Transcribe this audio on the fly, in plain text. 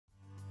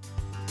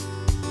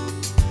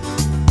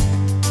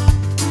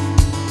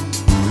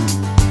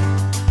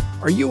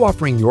Are you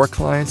offering your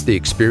clients the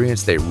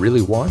experience they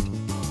really want?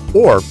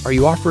 Or are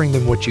you offering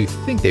them what you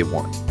think they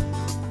want?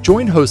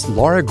 Join hosts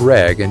Laura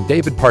Gregg and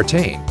David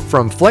Partain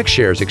from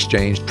FlexShares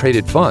Exchange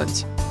Traded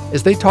Funds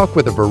as they talk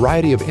with a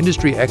variety of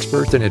industry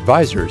experts and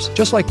advisors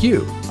just like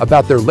you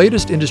about their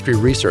latest industry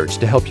research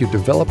to help you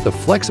develop the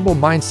flexible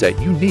mindset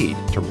you need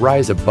to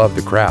rise above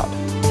the crowd.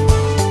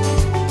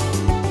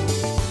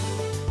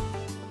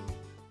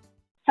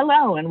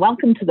 Hello, and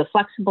welcome to the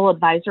Flexible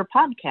Advisor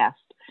Podcast.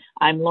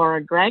 I'm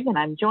Laura Gregg, and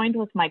I'm joined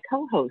with my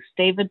co-host,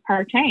 David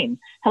Partain.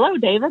 Hello,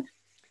 David.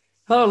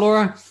 Hello,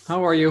 Laura.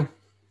 How are you?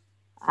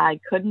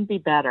 I couldn't be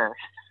better.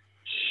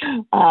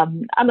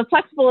 On the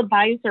Flexible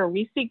Advisor,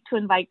 we seek to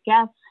invite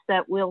guests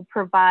that will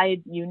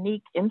provide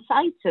unique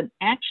insights and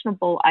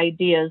actionable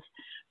ideas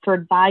for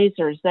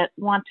advisors that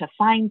want to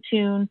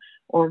fine-tune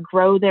or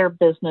grow their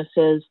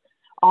businesses,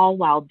 all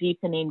while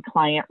deepening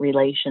client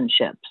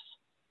relationships.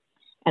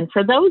 And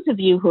for those of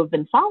you who have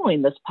been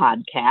following this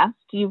podcast,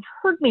 you've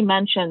heard me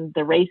mention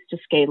the race to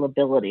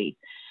scalability,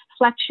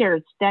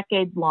 FlexShare's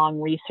decade-long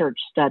research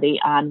study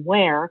on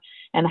where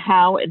and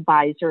how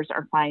advisors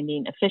are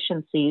finding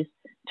efficiencies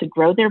to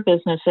grow their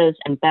businesses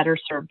and better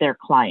serve their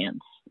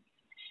clients.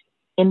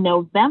 In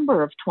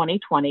November of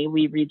 2020,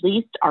 we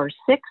released our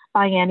sixth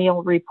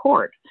biennial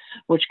report,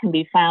 which can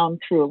be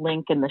found through a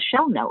link in the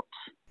show notes.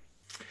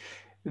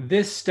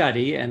 This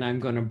study, and I'm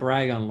going to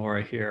brag on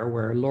Laura here,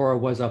 where Laura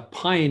was a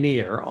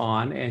pioneer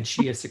on, and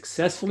she has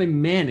successfully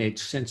managed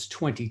since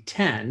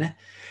 2010.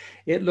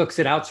 It looks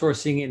at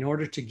outsourcing in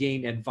order to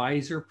gain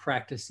advisor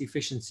practice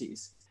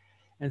efficiencies.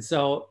 And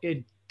so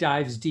it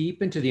dives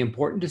deep into the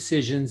important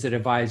decisions that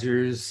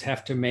advisors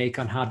have to make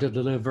on how to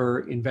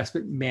deliver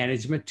investment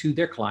management to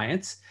their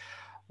clients.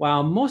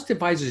 While most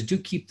advisors do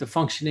keep the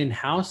function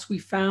in-house, we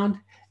found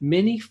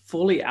many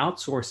fully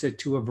outsource it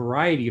to a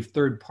variety of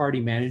third-party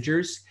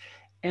managers.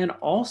 And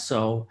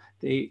also,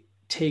 they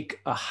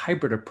take a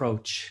hybrid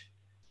approach,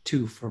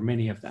 too, for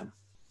many of them.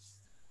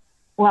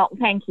 Well,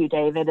 thank you,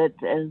 David. It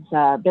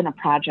has been a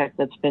project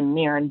that's been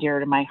near and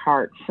dear to my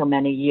heart for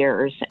many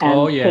years.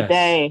 And yes.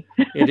 Today,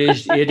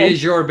 it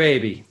is your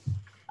baby.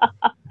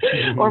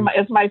 Or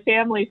as my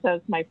family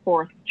says, my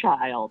fourth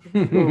child,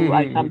 who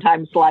I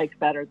sometimes like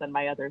better than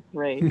my other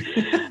three.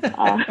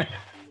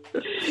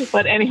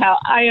 But anyhow,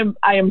 I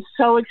am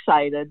so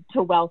excited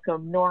to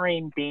welcome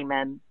Noreen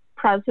Beaman,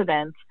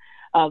 President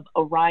of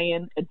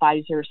Orion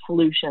Advisor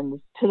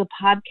Solutions, to the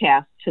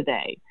podcast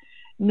today.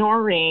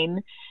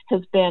 Noreen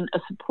has been a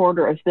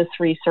supporter of this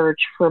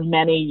research for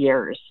many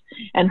years,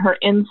 and her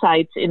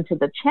insights into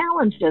the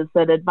challenges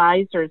that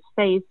advisors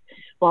face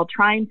while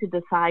trying to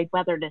decide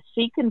whether to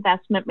seek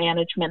investment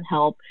management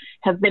help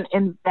have been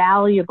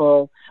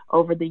invaluable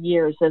over the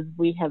years as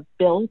we have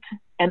built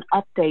and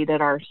updated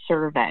our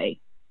survey.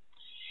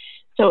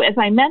 So as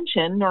I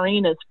mentioned,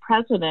 Noreen is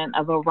president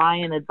of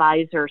Orion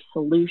Advisor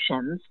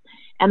Solutions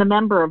and a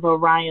member of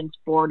Orion's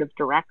board of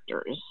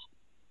directors.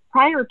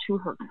 Prior to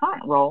her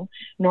current role,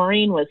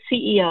 Noreen was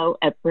CEO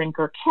at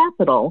Brinker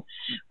Capital,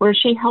 where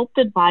she helped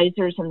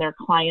advisors and their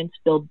clients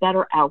build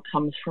better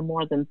outcomes for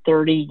more than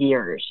 30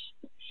 years.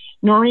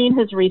 Noreen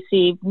has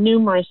received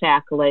numerous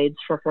accolades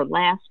for her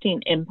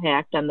lasting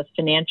impact on the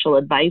financial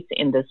advice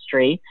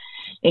industry,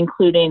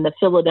 including the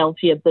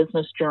Philadelphia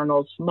Business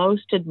Journal's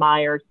Most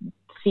Admired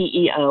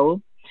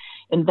CEO,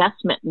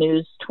 Investment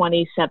News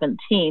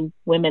 2017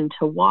 Women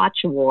to Watch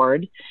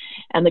Award,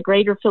 and the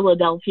Greater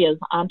Philadelphia's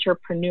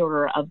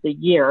Entrepreneur of the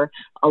Year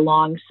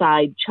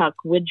alongside Chuck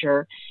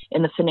Widger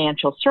in the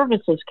Financial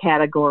Services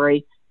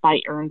category by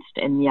Ernst &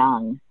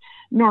 Young.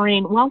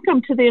 Noreen,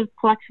 welcome to the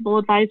Flexible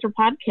Advisor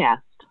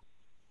Podcast.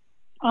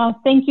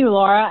 Thank you,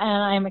 Laura,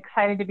 and I'm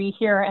excited to be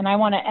here. And I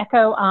want to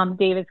echo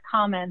David's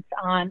comments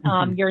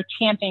on your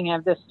championing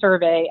of this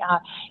survey.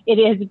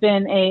 It has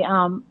been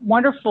a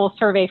wonderful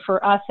survey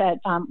for us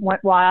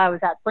while I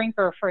was at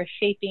Brinker, for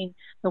shaping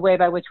the way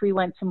by which we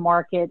went to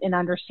market and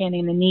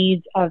understanding the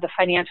needs of the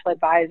financial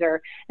advisor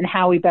and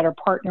how we better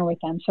partner with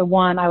them. So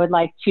one, I would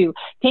like to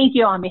thank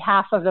you on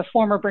behalf of the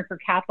former Brinker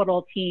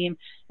Capital team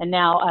and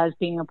now as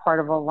being a part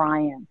of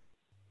Orion.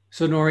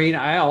 So Noreen,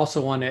 I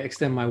also want to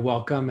extend my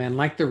welcome. And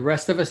like the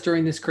rest of us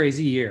during this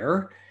crazy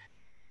year,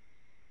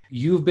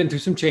 you've been through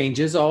some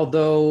changes,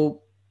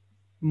 although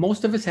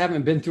most of us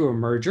haven't been through a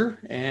merger.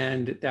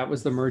 And that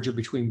was the merger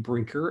between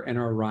Brinker and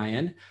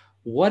Orion.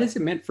 What has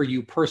it meant for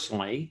you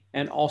personally,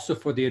 and also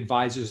for the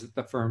advisors that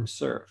the firm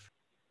serve?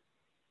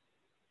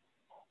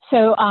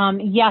 So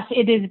yes,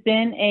 it has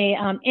been a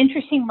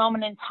interesting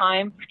moment in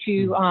time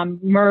to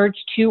merge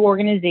two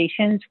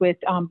organizations with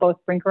both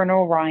Brinker and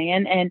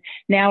Orion. And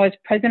now as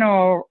president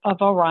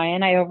of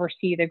Orion, I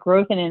oversee the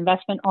growth and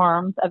investment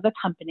arms of the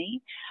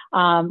company.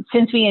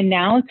 Since we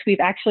announced, we've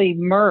actually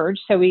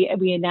merged. So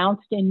we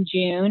announced in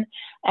June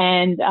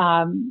and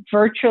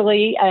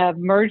virtually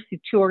merged the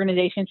two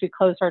organizations. We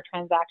closed our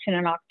transaction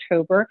in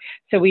October.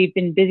 So we've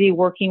been busy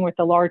working with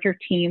the larger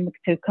team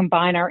to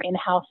combine our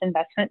in-house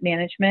investment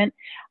management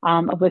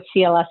with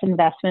CLS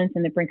Investments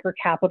and the Brinker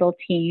Capital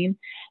team.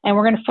 And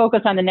we're going to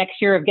focus on the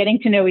next year of getting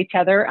to know each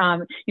other.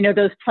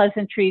 Those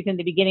pleasantries in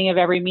the beginning of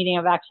every meeting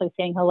of actually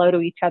saying hello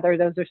to each other,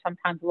 those are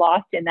sometimes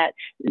lost in that,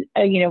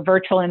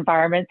 virtual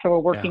environment. So we're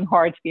working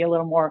hard to be a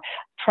little more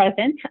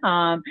present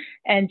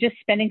and just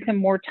spending some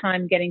more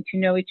time getting to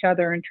know each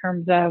other in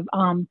terms of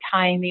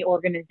tying the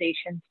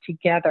organizations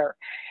together.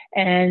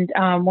 And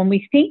when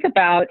we think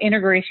about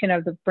integration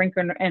of the Brinker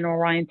and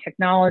Orion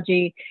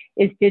technology,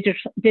 is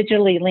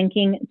digitally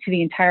linking to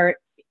the entire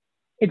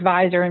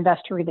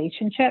advisor-investor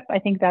relationship. I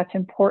think that's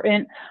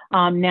important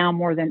now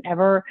more than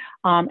ever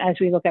as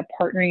we look at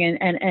partnering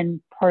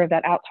and part of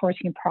that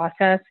outsourcing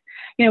process.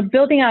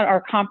 Building out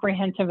our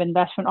comprehensive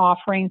investment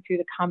offering through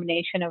the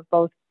combination of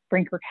both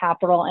Brinker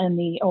Capital and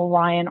the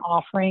Orion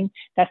offering,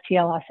 that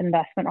CLS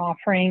investment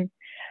offering.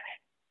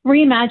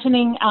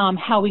 Reimagining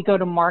how we go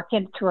to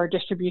market through our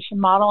distribution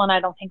model, and I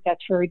don't think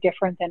that's very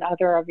different than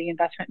other of the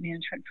investment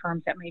management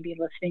firms that may be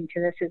listening to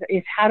this,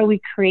 is how do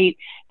we create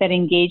that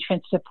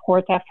engagement,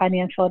 support that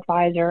financial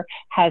advisor,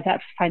 has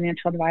that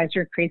financial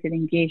advisor create that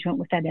engagement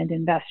with that end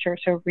investor.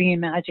 So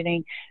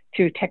reimagining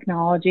through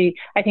technology.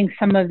 I think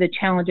some of the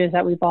challenges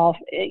that we've all,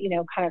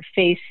 kind of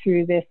faced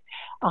through this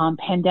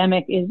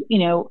pandemic is,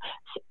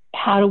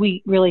 how do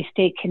we really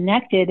stay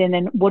connected? And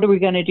then what are we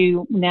going to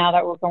do now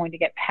that we're going to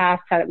get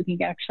past that we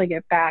can actually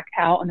get back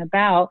out and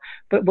about?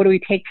 But what do we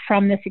take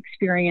from this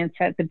experience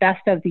as the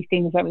best of the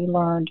things that we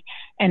learned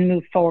and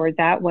move forward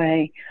that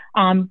way?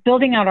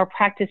 Building out our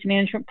practice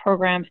management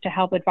programs to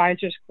help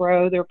advisors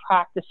grow their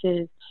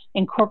practices,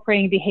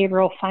 incorporating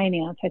behavioral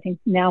finance. I think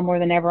now more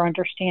than ever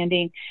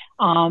understanding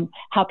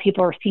how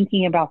people are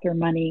thinking about their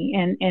money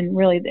and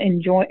really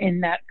enjoy in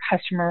that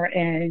customer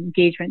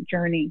engagement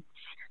journey.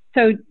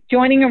 So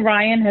joining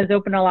Orion has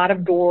opened a lot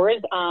of doors.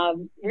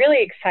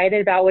 Really excited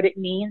about what it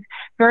means.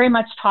 Very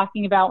much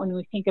talking about when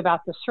we think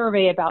about the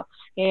survey about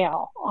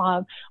scale.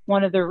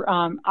 One of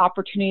the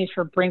opportunities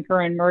for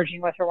Brinker and merging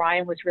with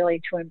Orion was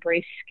really to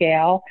embrace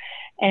scale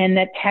and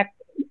that tech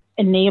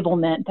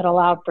enablement that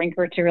allowed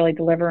Brinker to really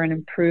deliver an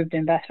improved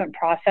investment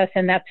process.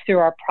 And that's through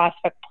our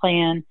prospect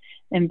plan,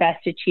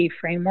 invest, achieve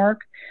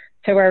framework.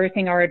 So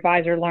everything our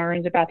advisor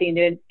learns about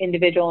the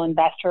individual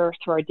investor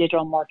through our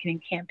digital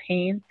marketing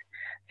campaigns.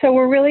 So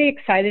we're really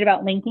excited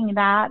about linking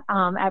that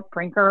at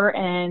Brinker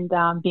and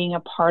being a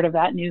part of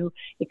that new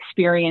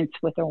experience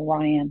with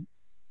Orion.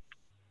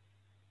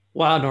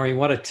 Wow, Noreen,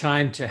 what a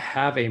time to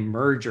have a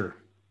merger.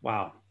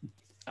 Wow.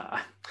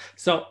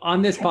 So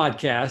on this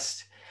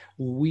podcast,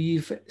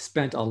 we've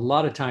spent a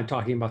lot of time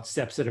talking about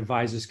steps that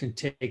advisors can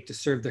take to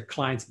serve their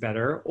clients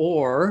better,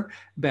 or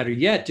better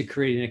yet, to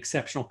create an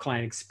exceptional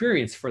client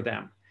experience for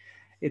them.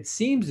 It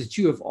seems that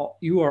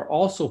you are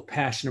also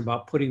passionate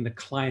about putting the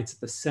clients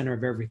at the center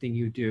of everything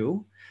you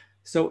do.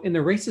 So in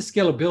the Race to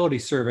Scalability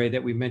survey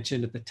that we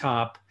mentioned at the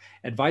top,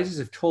 advisors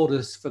have told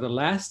us for the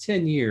last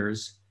 10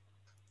 years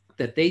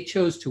that they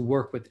chose to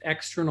work with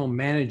external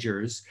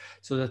managers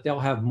so that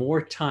they'll have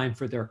more time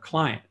for their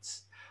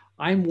clients.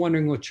 I'm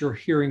wondering what you're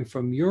hearing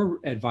from your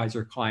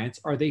advisor clients.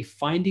 Are they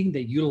finding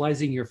that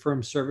utilizing your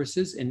firm's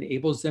services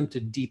enables them to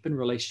deepen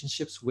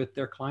relationships with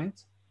their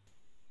clients?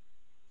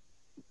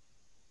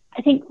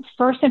 I think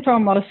first and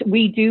foremost,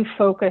 we do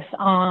focus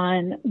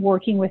on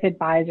working with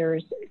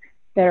advisors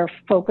that are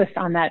focused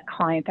on that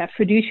client, that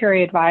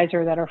fiduciary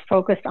advisor that are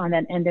focused on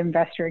that end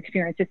investor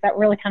experience. It's that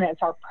really kind of is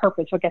our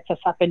purpose, what gets us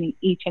up in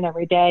each and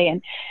every day.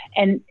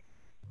 And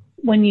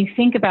when you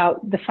think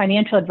about the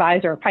financial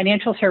advisor,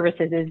 financial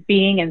services is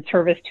being in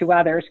service to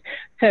others.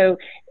 So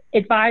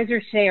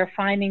advisors today are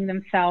finding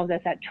themselves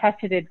as that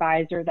trusted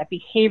advisor, that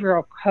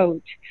behavioral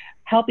coach,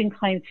 helping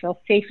clients feel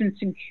safe and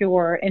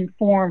secure,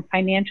 informed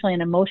financially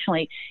and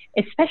emotionally,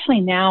 especially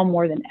now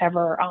more than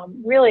ever.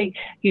 Really,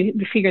 you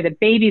figure the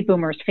baby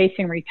boomers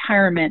facing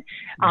retirement,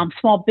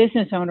 small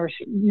business owners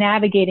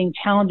navigating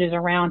challenges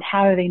around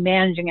how are they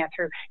managing it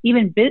through,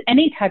 even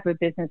any type of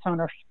business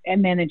owner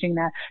and managing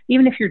that.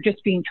 Even if you're just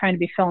trying to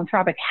be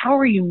philanthropic, how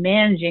are you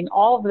managing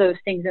all of those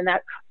things? And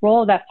that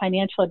role of that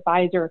financial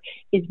advisor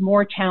is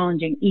more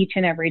challenging each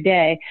and every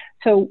day.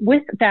 So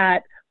with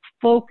that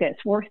focus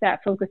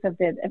of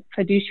the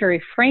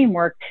fiduciary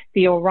framework,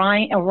 the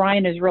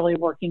Orion is really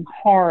working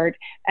hard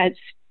at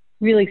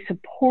really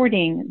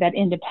supporting that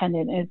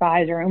independent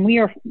advisor. And we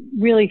are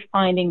really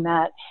finding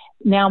that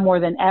now more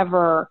than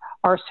ever,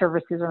 our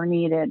services are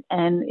needed.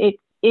 And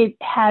it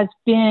has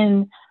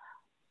been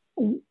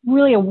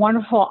really a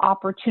wonderful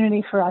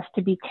opportunity for us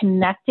to be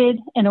connected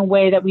in a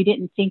way that we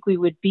didn't think we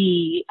would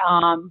be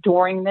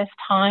during this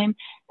time.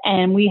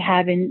 And we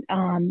have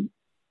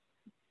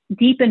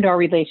deepened our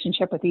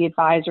relationship with the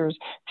advisors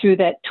through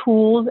that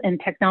tools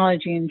and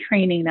technology and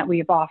training that we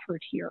have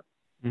offered here.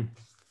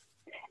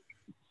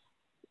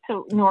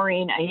 So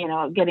Noreen,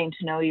 getting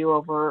to know you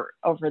over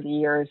the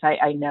years,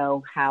 I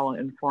know how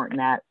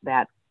important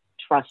that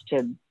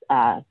trusted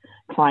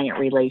client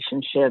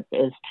relationship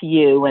is to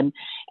you. And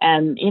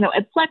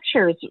at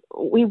FlexShares,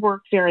 we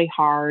work very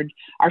hard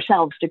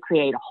ourselves to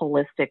create a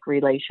holistic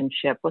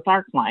relationship with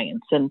our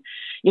clients. And,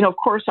 of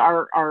course,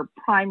 our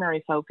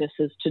primary focus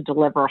is to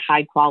deliver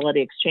high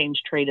quality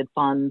exchange traded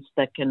funds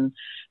that can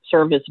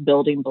serve as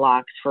building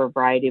blocks for a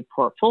variety of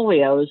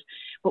portfolios.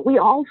 But we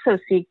also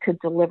seek to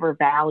deliver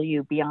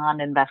value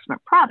beyond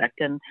investment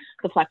product. And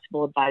the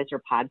Flexible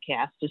Advisor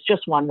podcast is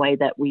just one way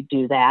that we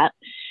do that.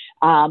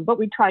 But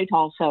we try to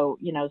also,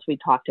 as we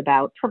talked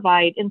about,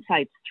 provide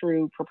insights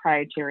through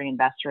proprietary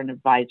investor and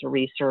advisor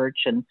research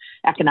and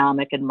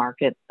economic and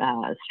market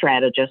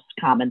strategist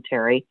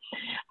commentary.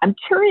 I'm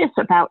curious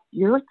about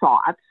your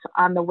thoughts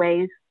on the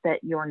ways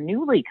that your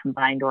newly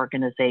combined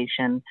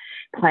organization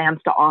plans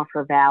to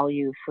offer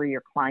value for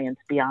your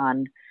clients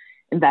beyond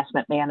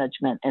investment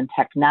management and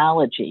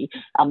technology.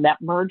 That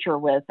merger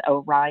with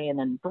Orion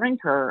and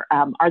Brinker,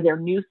 are there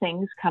new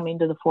things coming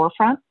to the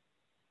forefront?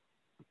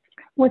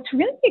 What's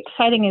really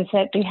exciting is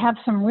that they have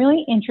some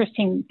really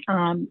interesting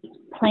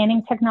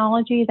planning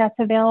technology that's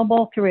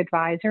available through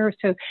Advisor.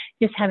 So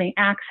just having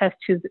access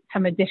to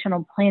some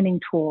additional planning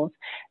tools.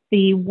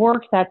 The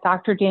work that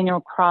Dr.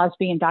 Daniel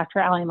Crosby and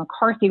Dr. Ali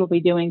McCarthy will be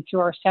doing through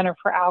our Center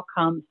for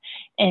Outcomes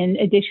and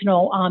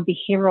additional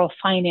behavioral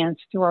finance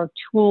through our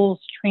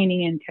tools,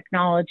 training, and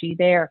technology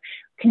there.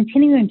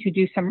 Continuing to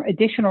do some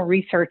additional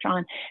research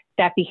on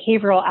that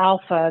behavioral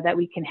alpha that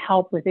we can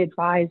help with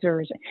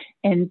advisors,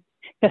 and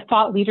the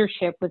thought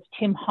leadership with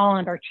Tim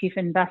Holland, our Chief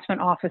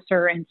Investment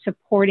Officer, and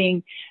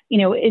supporting,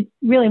 it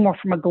really more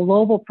from a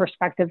global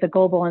perspective, the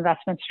global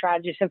investment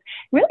strategies of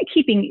really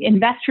keeping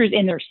investors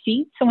in their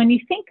seats. So when you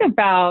think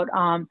about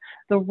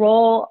the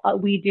role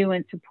we do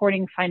in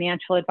supporting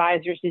financial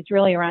advisors is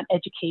really around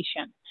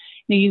education.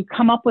 You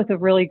come up with a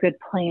really good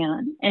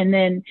plan, and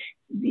then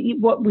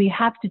what we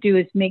have to do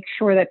is make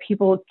sure that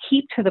people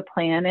keep to the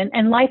plan,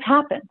 and life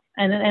happens,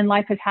 and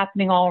life is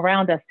happening all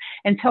around us.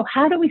 And so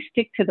how do we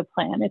stick to the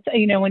plan? It's,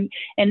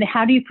 and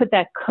how do you put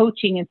that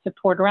coaching and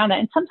support around that?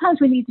 And sometimes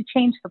we need to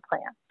change the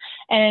plan,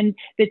 and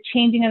the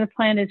changing of the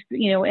plan is,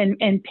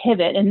 and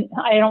pivot. And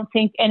I don't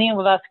think any of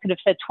us could have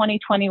said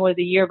 2020 was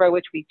a year by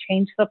which we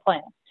changed the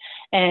plan.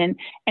 And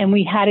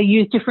we had to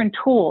use different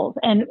tools.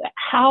 And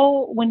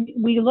when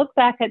we look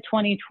back at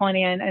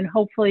 2020, and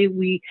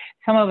hopefully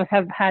some of us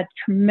have had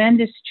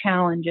tremendous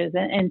challenges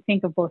and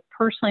think of both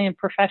personally and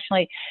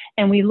professionally,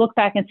 and we look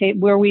back and say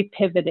where we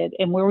pivoted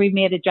and where we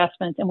made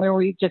adjustments and where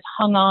we just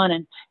hung on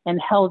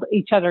and held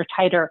each other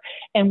tighter.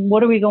 And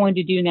what are we going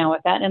to do now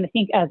with that? And I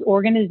think as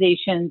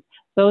organizations,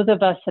 those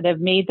of us that have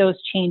made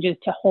those changes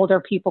to hold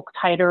our people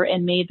tighter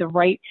and made the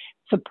right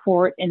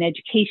support and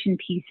education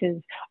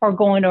pieces are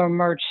going to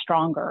emerge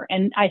stronger.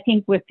 And I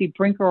think with the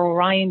Brinker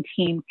Orion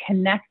team,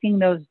 connecting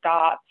those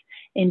dots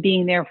and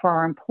being there for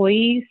our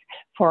employees,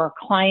 for our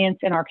clients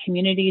and our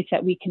communities,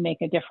 that we can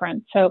make a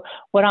difference. So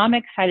what I'm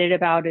excited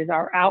about is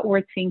our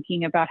outward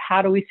thinking about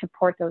how do we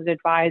support those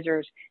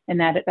advisors in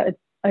that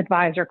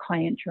advisor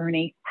client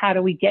journey? How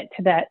do we get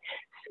to that?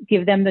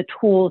 Give them the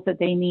tools that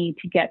they need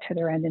to get to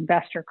their end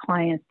investor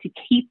clients, to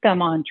keep them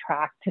on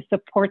track, to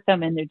support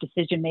them in their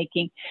decision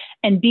making,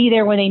 and be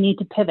there when they need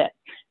to pivot.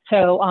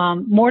 So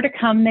more to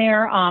come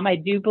there. I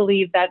do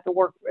believe that the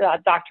work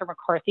Dr.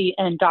 McCarthy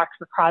and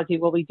Dr. Crosby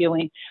will be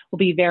doing will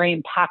be very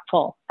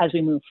impactful as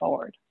we move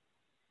forward.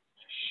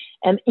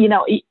 And,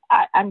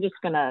 I'm just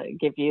going to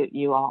give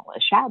you all a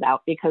shout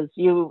out, because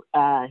you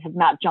have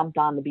not jumped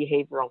on the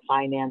behavioral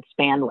finance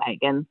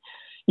bandwagon.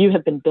 You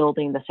have been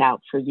building this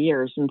out for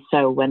years. And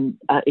so when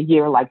a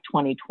year like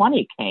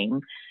 2020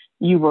 came,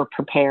 you were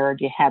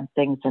prepared, you had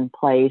things in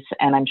place.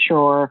 And I'm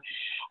sure,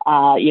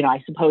 I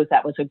suppose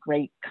that was a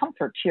great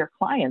comfort to your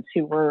clients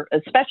who were,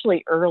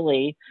 especially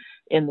early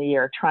in the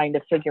year, trying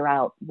to figure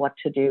out what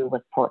to do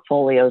with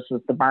portfolios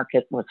as the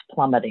market was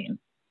plummeting.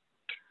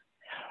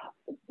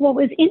 What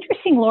was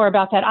interesting, Laura,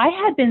 about that, I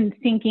had been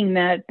thinking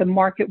that the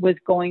market was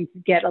going to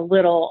get a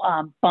little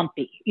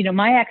bumpy.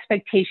 My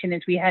expectation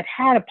is we had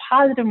a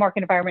positive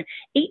market environment.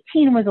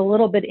 18 was a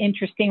little bit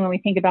interesting when we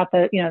think about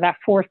that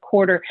fourth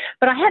quarter.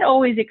 But I had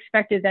always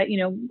expected that,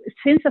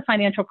 since the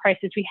financial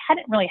crisis, we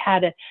hadn't really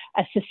had a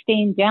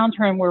sustained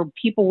downturn where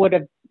people would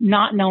have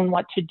not known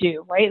what to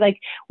do, right?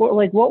 What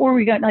were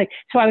we going to,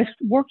 so I was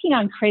working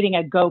on creating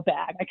a go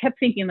bag. I kept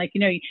thinking,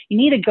 you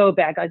need a go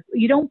bag.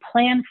 You don't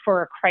plan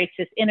for a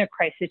crisis in a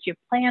crisis, you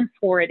plan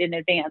for it in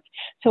advance.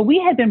 So we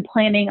had been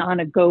planning on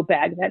a go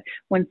bag, that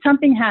when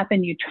something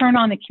happened, you turn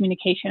on the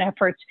communication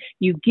efforts,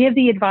 you give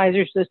the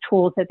advisors the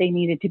tools that they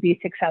needed to be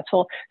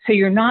successful, so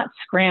you're not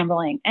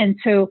scrambling. And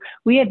so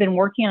we had been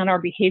working on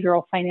our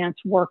behavioral finance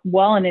work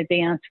well in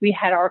advance. We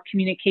had our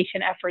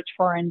communication efforts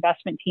for our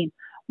investment team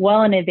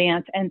well in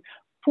advance. And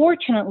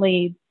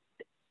fortunately,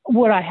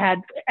 would I had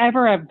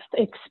ever have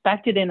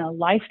expected in a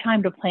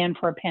lifetime to plan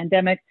for a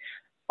pandemic?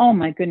 Oh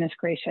my goodness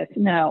gracious,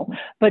 no.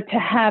 But to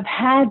have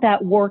had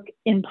that work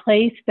in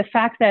place, the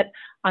fact that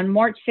on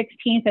March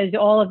 16th, as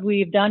all of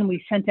we've done,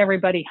 we sent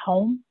everybody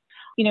home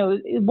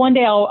one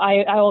day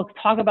I'll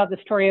talk about the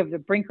story of the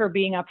Brinker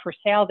being up for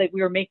sale, that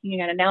we were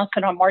making an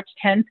announcement on March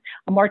 10th.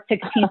 On March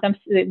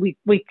 16th,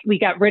 we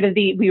got rid of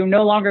we were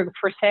no longer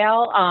for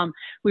sale.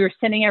 We were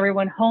sending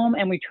everyone home,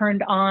 and we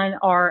turned on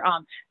our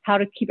how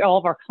to keep all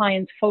of our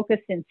clients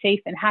focused and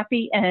safe and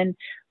happy. And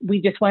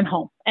we just went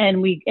home,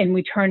 and we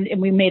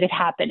made it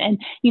happen.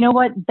 And you know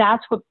what?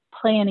 That's what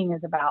planning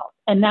is about.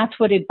 And that's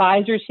what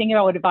advisors think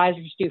about, what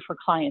advisors do for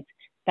clients.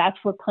 That's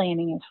what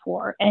planning is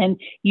for. And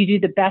you do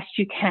the best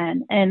you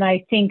can. And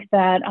I think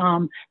that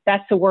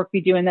that's the work we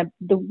do. And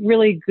the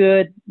really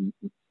good,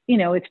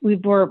 we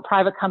were a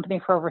private company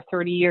for over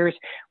 30 years.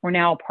 We're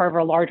now part of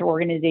a large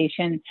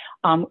organization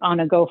on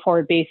a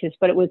go-forward basis.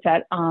 But it was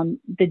that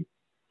the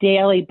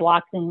daily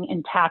blocking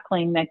and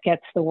tackling that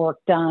gets the work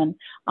done.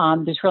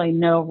 There's really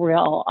no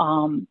real,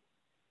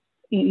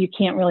 you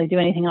can't really do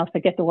anything else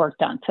but get the work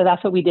done. So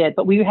that's what we did.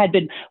 But we had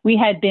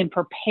been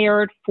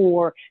prepared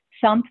for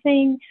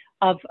something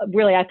of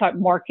really, I thought,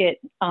 market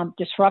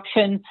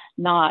disruption,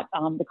 not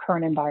the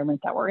current environment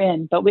that we're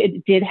in. But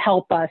it did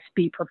help us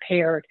be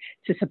prepared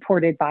to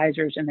support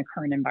advisors in the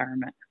current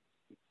environment.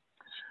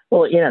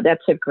 Well,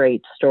 that's a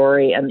great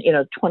story. And,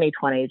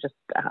 2020, just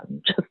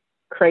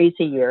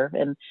crazy year.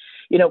 And,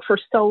 for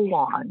so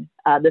long,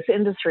 this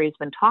industry has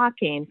been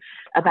talking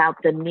about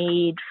the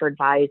need for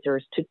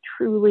advisors to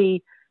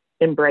truly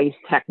embrace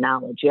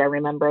technology. I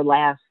remember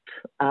last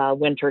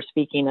winter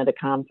speaking at a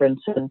conference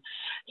and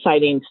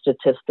citing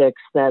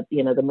statistics that,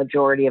 the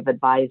majority of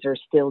advisors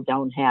still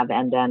don't have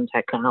end-to-end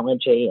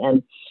technology.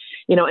 And,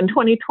 in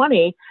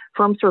 2020,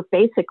 firms were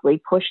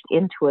basically pushed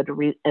into it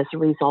as a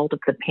result of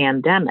the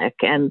pandemic.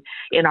 And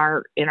in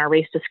our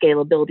Race to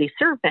Scalability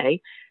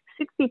survey,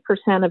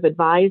 60% of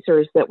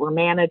advisors that were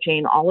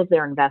managing all of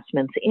their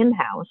investments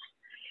in-house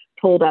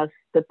told us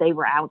that they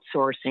were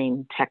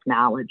outsourcing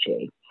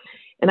technology.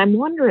 And I'm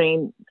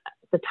wondering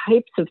the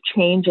types of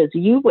changes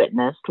you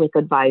witnessed with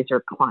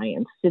advisor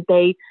clients.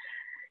 Did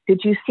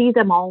you see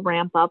them all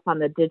ramp up on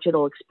the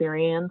digital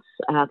experience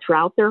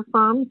throughout their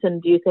firms?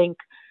 And do you think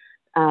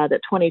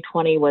that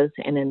 2020 was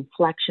an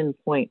inflection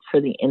point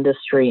for the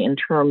industry in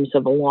terms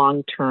of a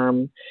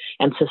long-term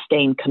and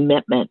sustained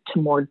commitment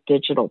to more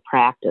digital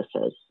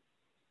practices?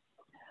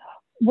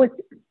 What's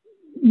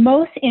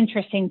most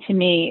interesting to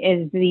me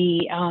is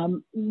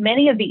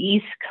many of the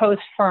East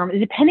Coast firms,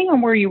 depending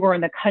on where you were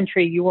in the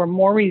country, you were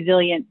more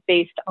resilient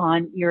based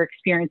on your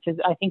experiences,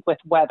 I think, with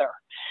weather.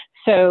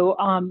 So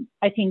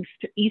I think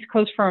East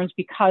Coast firms,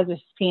 because of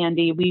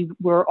Sandy, we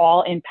were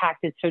all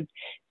impacted. So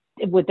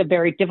with a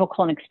very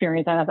difficult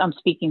experience, and I'm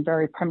speaking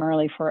very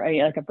primarily for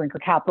a Brinker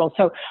Capital.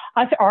 So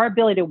our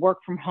ability to work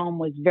from home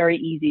was very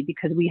easy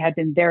because we had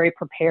been very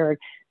prepared,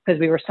 because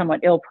we were somewhat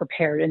ill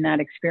prepared in that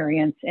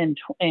experience in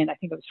I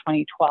think it was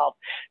 2012.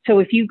 So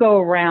if you go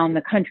around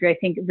the country, I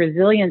think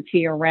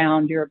resiliency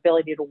around your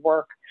ability to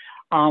work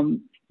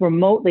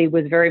remotely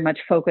was very much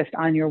focused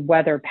on your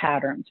weather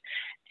patterns.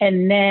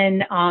 And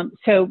then,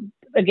 so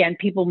again,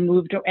 people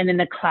moved, and then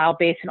the cloud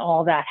base and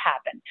all that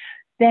happened.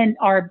 Then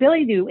our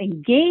ability to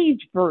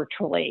engage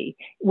virtually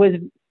was,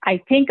 I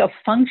think, a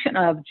function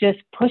of just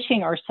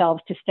pushing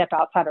ourselves to step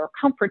outside our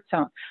comfort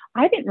zone.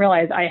 I didn't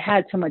realize I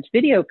had so much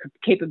video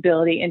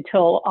capability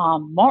until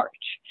March.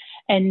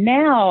 And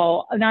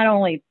now, not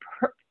only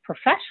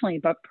professionally,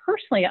 but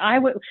personally, I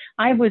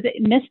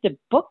missed a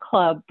book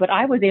club, but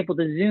I was able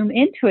to zoom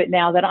into it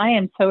now. That I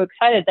am so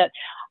excited that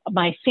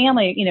my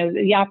family,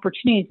 the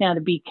opportunities now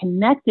to be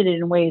connected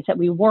in ways that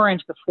we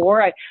weren't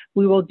before.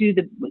 We will do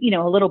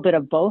a little bit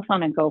of both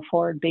on a go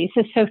forward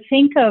basis. So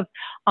think of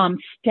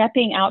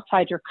stepping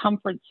outside your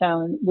comfort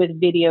zone with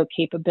video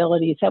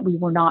capabilities that we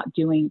were not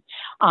doing.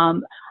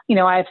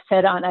 I've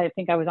said I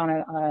think I was on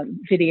a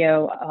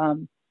video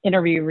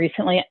interview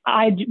recently.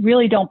 I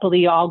really don't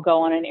believe I'll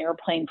go on an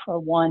airplane for a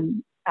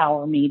 1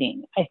 hour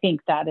meeting. I think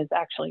that is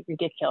actually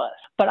ridiculous,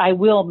 but I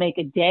will make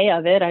a day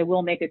of it. I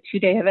will make a 2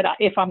 day of it.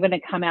 If I'm going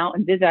to come out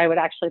and visit, I would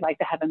actually like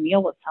to have a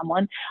meal with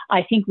someone.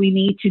 I think we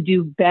need to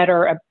do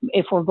better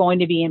if we're going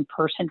to be in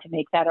person to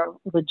make that a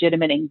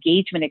legitimate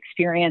engagement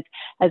experience,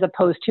 as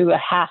opposed to a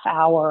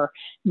half-hour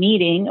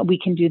meeting. We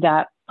can do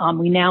that.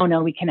 We now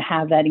know we can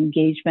have that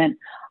engagement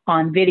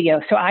on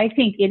video. So I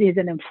think it is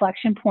an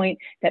inflection point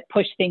that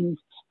pushed things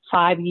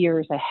 5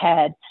 years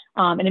ahead.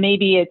 And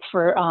maybe it's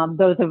for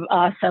those of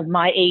us of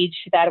my age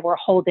that were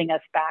holding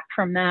us back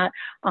from that.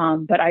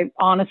 But I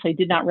honestly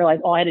did not realize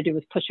all I had to do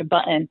was push a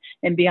button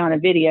and be on a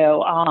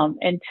video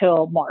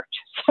until March.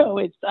 So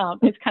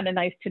it's kind of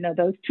nice to know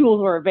those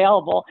tools were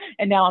available,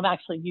 and now I'm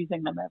actually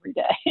using them every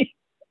day.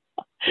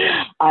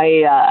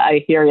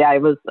 I hear you.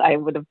 I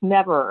would have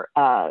never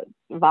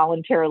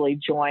voluntarily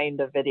joined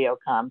a video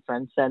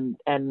conference, and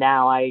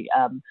now I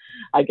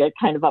get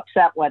kind of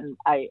upset when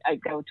I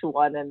go to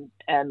one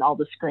and all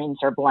the screens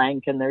are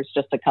blank and there's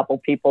just a couple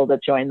people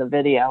that join the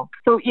video.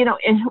 So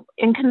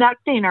in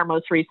conducting our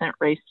most recent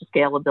Race to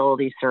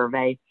Scalability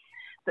survey,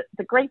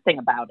 the great thing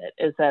about it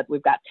is that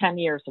we've got 10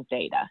 years of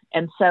data.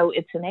 And so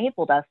it's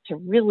enabled us to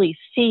really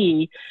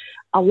see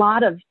a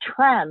lot of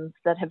trends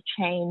that have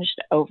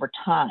changed over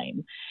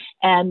time.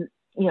 And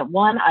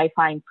one I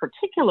find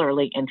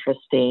particularly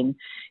interesting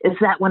is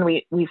that when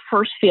we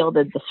first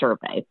fielded the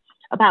survey,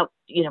 about,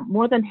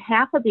 more than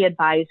half of the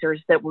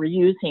advisors that were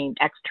using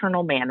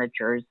external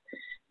managers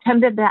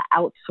tended to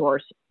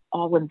outsource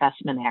all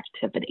investment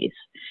activities.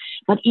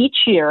 But each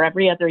year,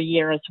 every other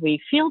year, as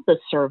we field the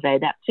survey,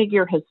 that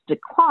figure has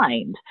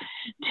declined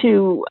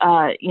to,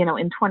 in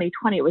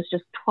 2020, it was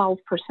just 12%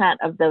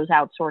 of those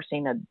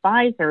outsourcing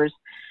advisors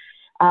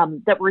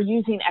that were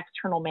using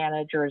external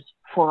managers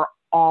for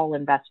all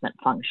investment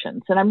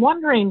functions. And I'm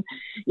wondering,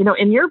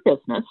 in your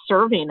business,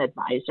 serving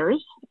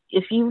advisors,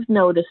 if you've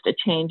noticed a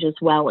change as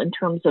well in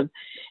terms of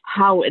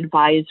how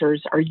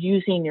advisors are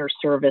using your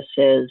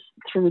services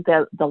through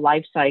the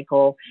life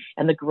cycle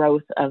and the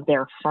growth of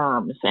their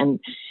firms. And,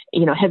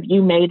 have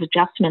you made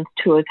adjustments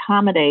to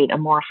accommodate a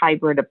more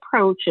hybrid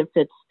approach if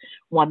it's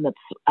one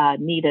that's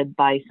needed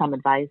by some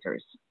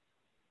advisors?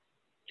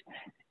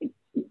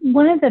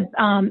 One of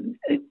the,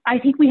 I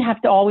think we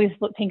have to always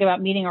think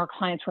about meeting our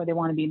clients where they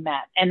want to be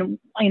met. And,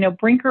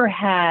 Brinker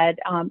had,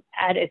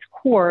 at its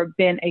core,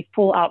 been a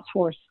full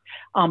outsource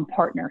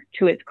partner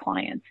to its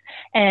clients.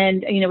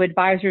 And,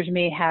 advisors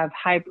may have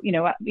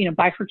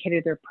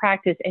bifurcated their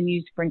practice and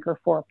used Brinker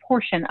for a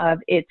portion of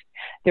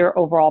their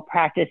overall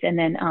practice, and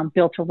then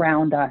built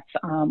around us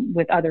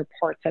with other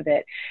parts of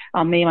it.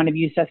 They might have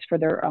used us for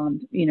their,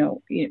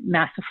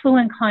 mass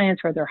affluent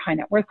clients or their high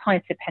net worth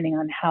clients, depending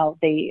on how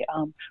they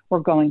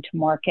were going to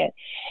market.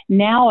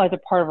 Now, as a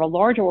part of a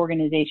larger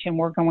organization,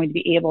 we're going to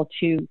be able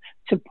to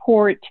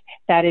support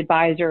that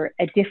advisor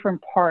at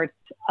different parts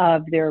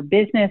of their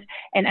business,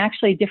 and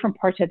actually different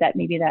parts of that,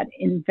 maybe that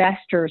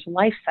investor's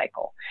life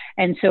cycle.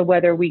 And so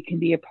whether we can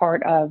be a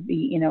part of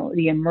the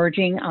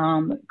emerging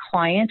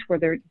client where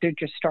they're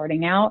just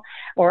starting out,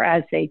 or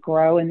as they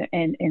grow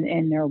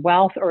in their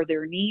wealth or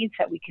their needs,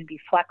 that we can be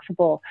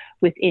flexible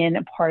within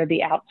a part of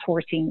the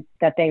outsourcing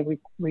that they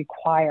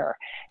require.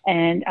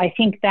 And I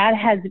think that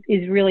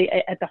is really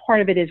at the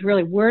heart of it, is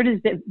really, where does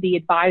the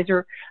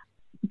advisor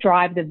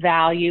drive the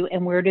value,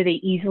 and where do they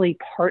easily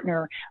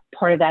partner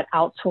part of that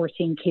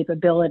outsourcing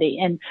capability?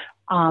 And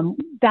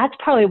that's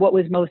probably what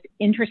was most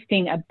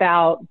interesting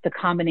about the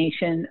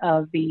combination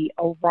of the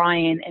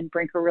Orion and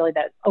Brinker, really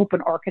that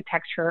open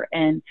architecture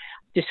and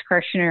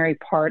discretionary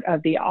part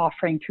of the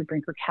offering through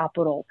Brinker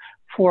Capital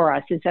for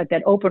us, is that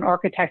open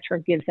architecture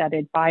gives that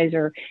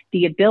advisor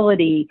the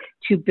ability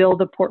to build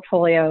the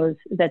portfolios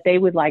that they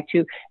would like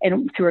to,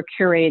 and through a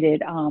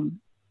curated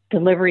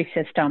delivery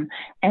system.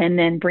 And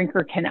then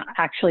Brinker can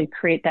actually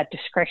create that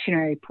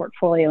discretionary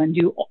portfolio and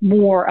do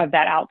more of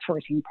that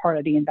outsourcing part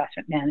of the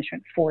investment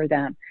management for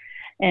them.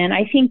 And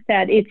I think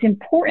that it's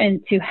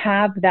important to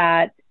have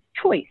that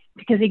choice,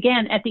 because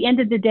again, at the end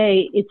of the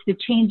day, it's the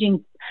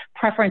changing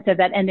preference of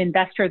that end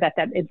investor, that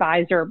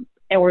advisor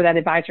or that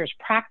advisor's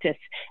practice,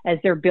 as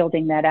they're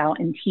building that out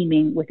and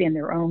teaming within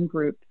their own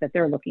group that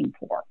they're looking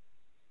for.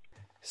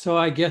 So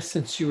I guess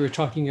since you were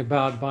talking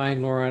about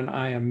buying Laura and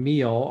I a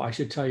meal, I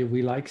should tell you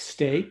we like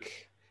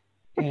steak.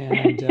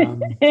 And,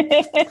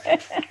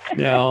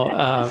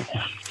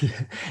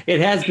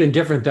 it has been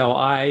different though.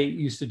 I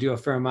used to do a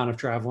fair amount of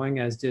traveling,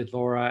 as did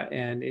Laura,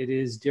 and it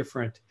is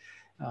different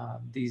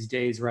these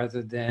days.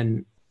 Rather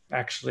than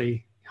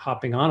actually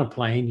hopping on a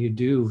plane, you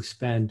do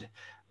spend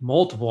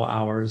multiple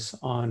hours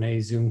on a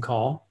Zoom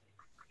call.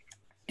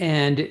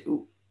 And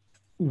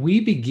we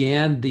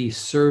began the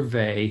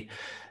survey,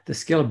 the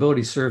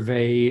Scalability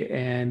survey,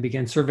 and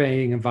began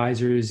surveying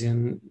advisors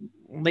in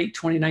late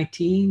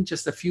 2019,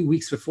 just a few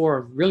weeks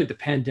before really the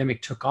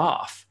pandemic took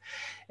off.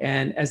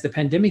 And as the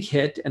pandemic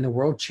hit and the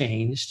world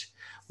changed,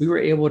 we were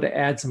able to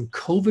add some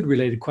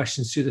COVID-related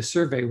questions to the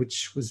survey,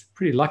 which was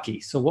pretty lucky.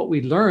 So what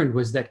we learned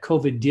was that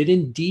COVID did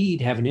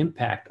indeed have an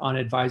impact on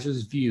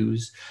advisors'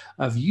 views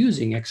of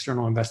using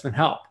external investment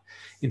help.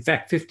 In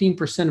fact,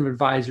 15% of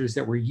advisors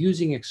that were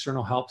using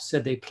external help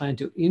said they plan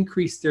to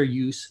increase their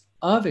use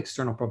of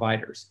external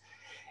providers.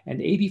 And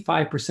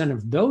 85%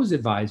 of those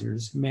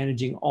advisors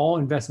managing all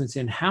investments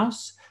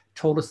in-house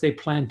told us they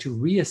plan to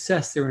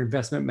reassess their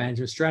investment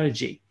management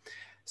strategy.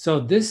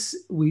 So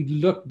we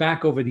look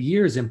back over the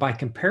years, and by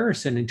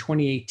comparison, in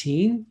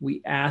 2018,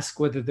 we asked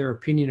whether their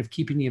opinion of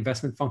keeping the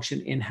investment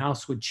function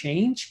in-house would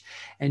change,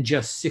 and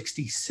just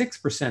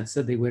 66%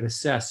 said they would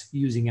assess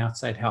using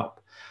outside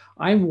help.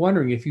 I'm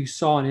wondering if you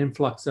saw an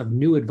influx of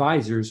new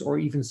advisors, or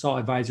even saw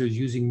advisors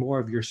using more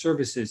of your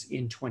services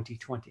in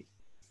 2020.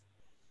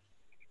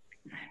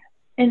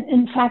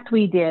 In fact,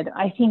 we did.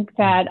 I think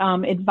that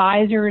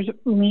advisors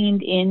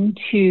leaned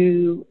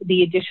into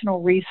the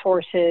additional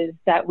resources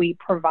that we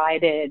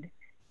provided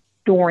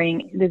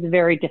during this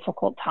very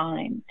difficult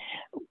time.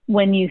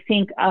 When you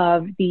think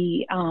of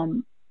we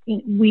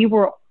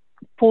were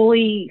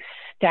fully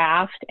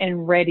staffed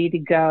and ready to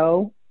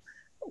go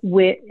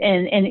with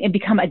and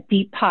become a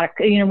deep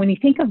pocket. When you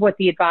think of when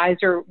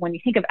you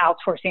think of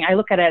outsourcing, I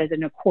look at it as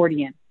an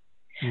accordion.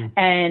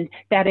 And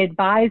that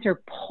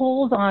advisor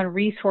pulls on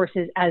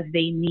resources as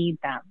they need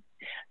them.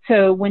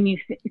 So when you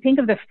think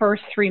of the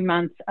first 3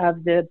 months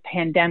of the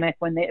pandemic,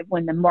 when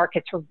the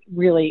markets were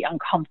really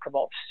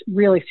uncomfortable,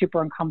 really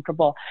super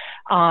uncomfortable,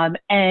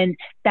 and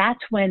that's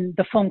when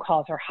the phone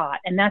calls are hot,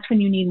 and that's when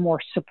you need more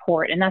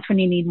support, and that's when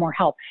you need more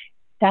help.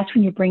 That's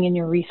when you bring in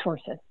your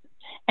resources,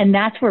 and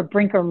that's where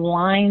Brinker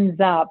lines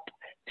up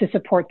to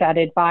support that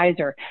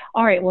advisor.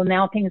 All right, well,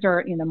 now things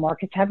are,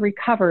 markets have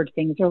recovered.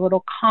 Things are a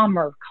little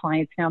calmer.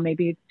 Clients now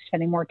maybe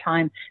spending more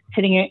time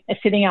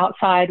sitting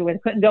outside where they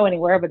couldn't go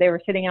anywhere, but they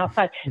were sitting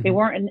outside. Mm-hmm. They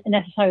weren't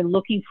necessarily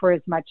looking for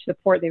as much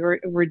support. They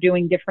were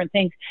doing different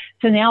things.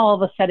 So now all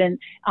of a sudden,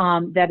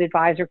 that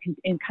advisor can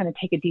kind of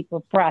take a deeper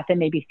breath and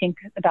maybe think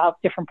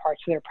about different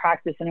parts of their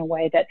practice in a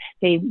way that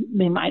they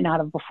might not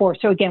have before.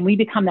 So again, we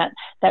become that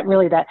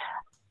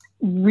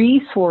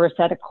resource,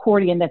 that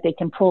accordion that they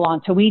can pull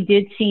on. So we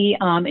did see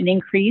an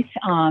increase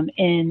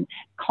in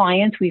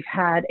clients. We've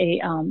had a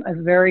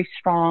very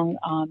strong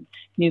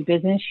new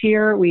business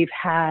year. We've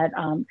had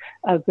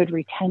a good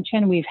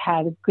retention. We've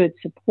had good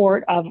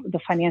support of the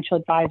financial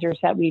advisors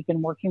that we've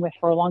been working with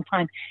for a long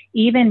time,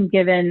 even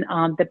given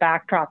the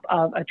backdrop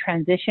of a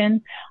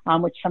transition,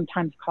 which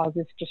sometimes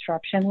causes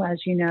disruption,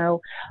 as you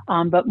know.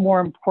 But more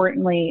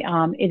importantly,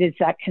 it is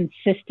that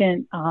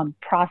consistent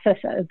process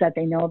that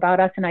they know about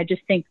us. And I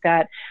just think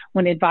that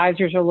when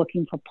advisors are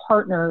looking for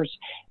partners,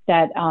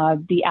 that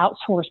the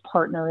outsourced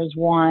partner is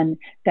one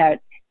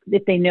that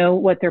if they know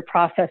what their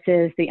process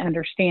is, they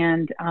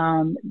understand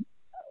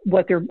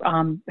what they're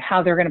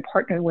how they're going to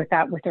partner with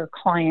their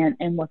client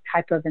and what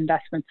type of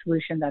investment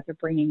solution that they're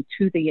bringing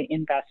to the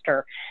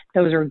investor.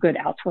 Those are good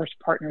outsourced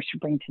partners to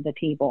bring to the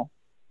table.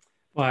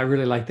 Well, I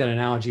really like that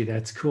analogy.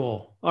 That's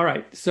cool. All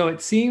right. So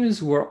it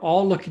seems we're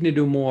all looking to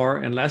do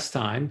more in less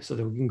time so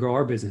that we can grow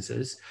our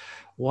businesses.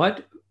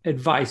 What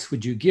advice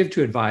would you give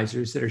to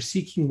advisors that are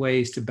seeking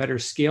ways to better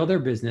scale their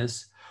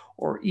business,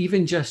 or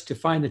even just to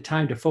find the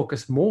time to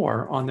focus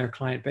more on their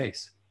client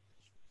base?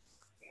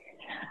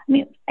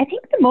 I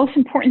think the most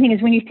important thing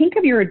is when you think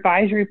of your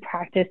advisory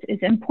practice,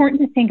 it's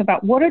important to think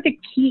about what are the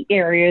key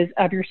areas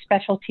of your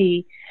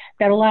specialty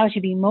that allows you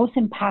to be most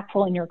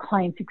impactful in your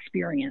client's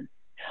experience.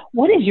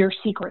 What is your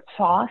secret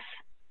sauce?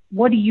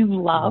 What do you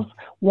love?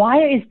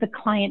 Why is the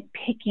client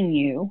picking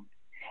you?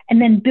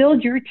 And then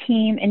build your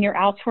team and your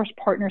outsourced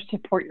partners to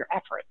support your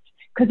efforts,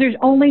 because there's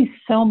only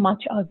so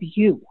much of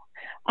you.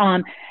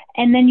 And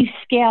then you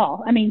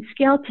scale.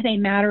 Scale today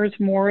matters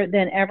more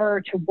than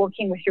ever to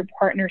working with your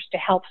partners to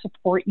help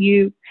support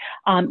you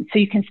so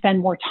you can spend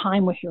more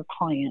time with your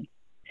clients.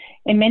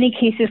 In many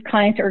cases,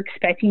 clients are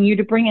expecting you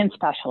to bring in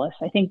specialists.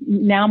 I think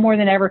now more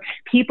than ever,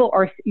 people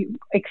are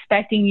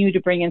expecting you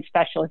to bring in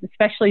specialists,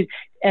 especially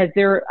as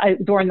they're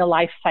during the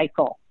life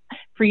cycle.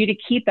 For you to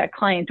keep that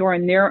client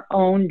during their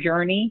own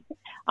journey,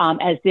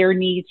 as their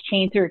needs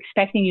change, they're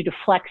expecting you to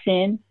flex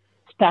in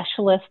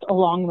specialists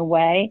along the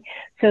way.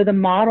 So the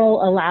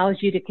model allows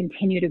you to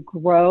continue to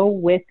grow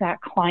with that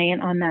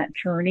client on that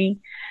journey.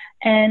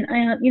 And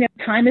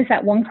time is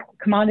that one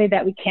commodity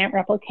that we can't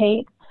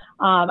replicate.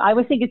 I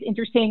always think it's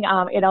interesting.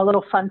 In a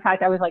little fun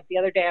fact, I was like the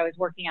other day I was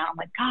working out. I'm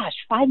like, gosh,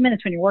 5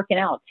 minutes when you're working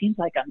out seems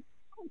like a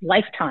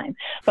lifetime.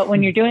 But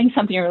when you're doing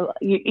something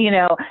you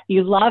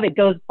love, it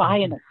goes by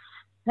in a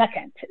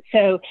second.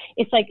 So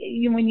it's like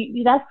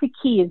that's the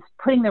key, is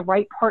putting the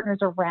right partners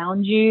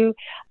around you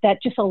that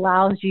just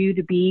allows you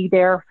to be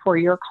there for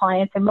your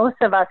clients. And most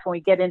of us, when we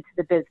get into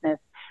the business,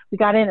 we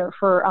got in it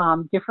for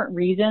different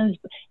reasons,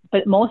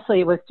 but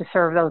mostly it was to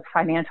serve those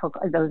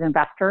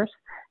investors.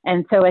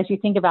 And so as you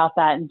think about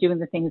that and doing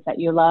the things that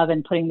you love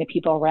and putting the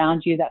people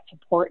around you that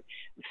support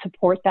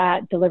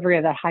that delivery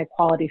of that high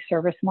quality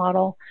service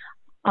model,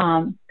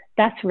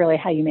 that's really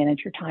how you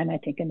manage your time, I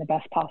think, in the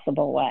best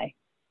possible way.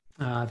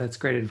 That's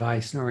great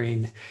advice,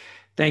 Noreen.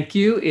 Thank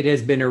you. It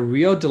has been a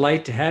real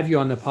delight to have you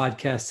on the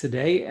podcast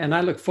today, and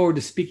I look forward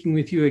to speaking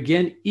with you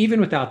again,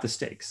 even without the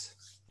stakes.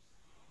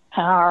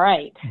 All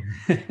right.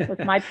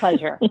 It's my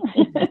pleasure.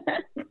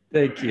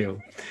 Thank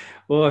you.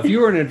 Well, if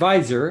you are an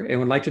advisor and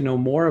would like to know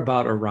more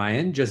about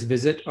Orion, just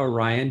visit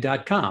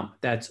orion.com.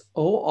 That's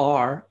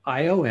ORION.com.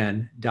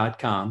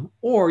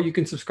 Or you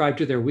can subscribe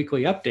to their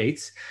weekly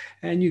updates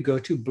and you go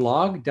to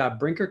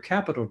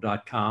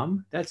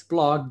blog.brinkercapital.com. That's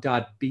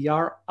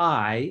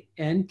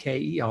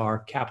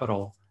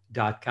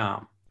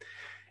blog.brinkercapital.com.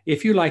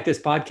 If you like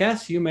this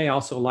podcast, you may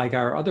also like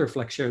our other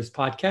FlexShares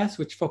podcast,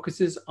 which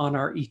focuses on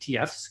our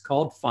ETFs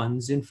called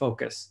Funds in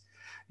Focus.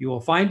 You will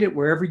find it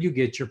wherever you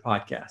get your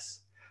podcasts.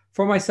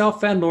 For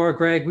myself and Laura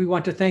Gregg, we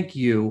want to thank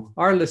you,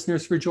 our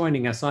listeners, for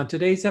joining us on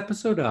today's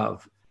episode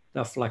of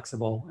The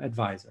Flexible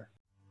Advisor.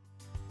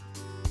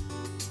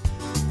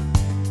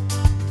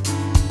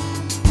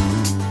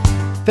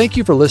 Thank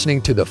you for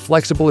listening to the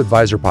Flexible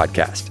Advisor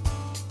podcast.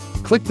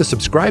 Click the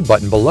subscribe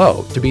button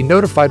below to be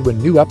notified when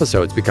new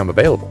episodes become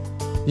available.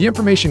 The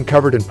information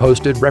covered and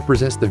posted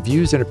represents the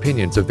views and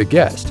opinions of the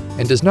guest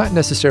and does not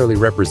necessarily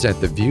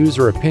represent the views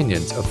or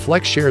opinions of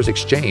FlexShares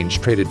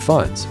Exchange Traded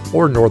Funds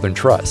or Northern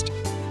Trust.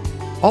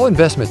 All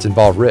investments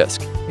involve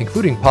risk,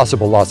 including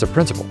possible loss of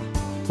principal.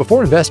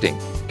 Before investing,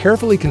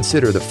 carefully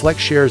consider the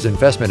FlexShares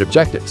investment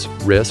objectives,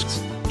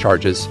 risks,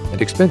 charges,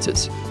 and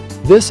expenses.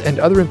 This and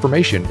other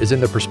information is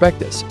in the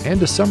prospectus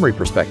and a summary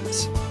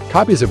prospectus,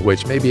 copies of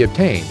which may be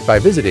obtained by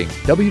visiting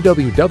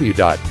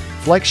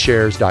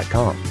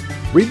www.flexshares.com.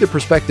 Read the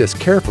prospectus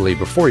carefully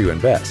before you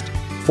invest.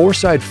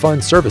 Foreside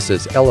Fund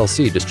Services,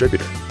 LLC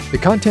distributor. The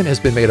content has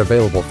been made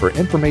available for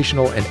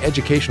informational and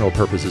educational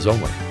purposes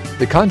only.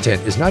 The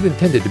content is not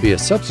intended to be a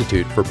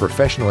substitute for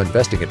professional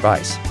investing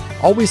advice.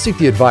 Always seek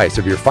the advice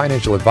of your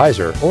financial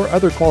advisor or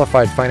other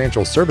qualified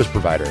financial service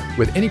provider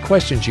with any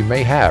questions you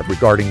may have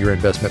regarding your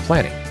investment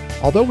planning.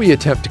 Although we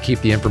attempt to keep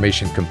the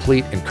information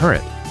complete and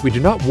current, we do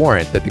not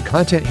warrant that the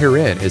content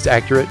herein is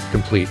accurate,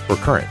 complete, or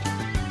current.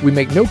 We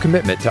make no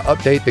commitment to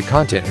update the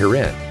content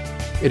herein.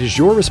 It is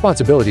your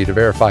responsibility to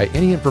verify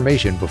any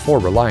information before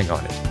relying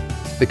on it.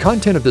 The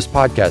content of this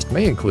podcast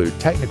may include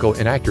technical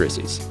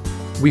inaccuracies.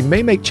 We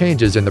may make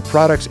changes in the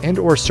products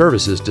and/or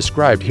services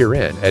described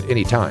herein at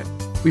any time.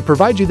 We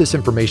provide you this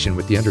information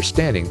with the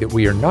understanding that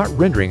we are not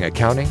rendering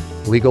accounting,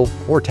 legal,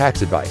 or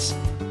tax advice.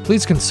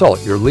 Please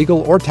consult your legal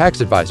or tax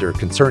advisor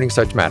concerning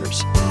such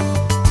matters.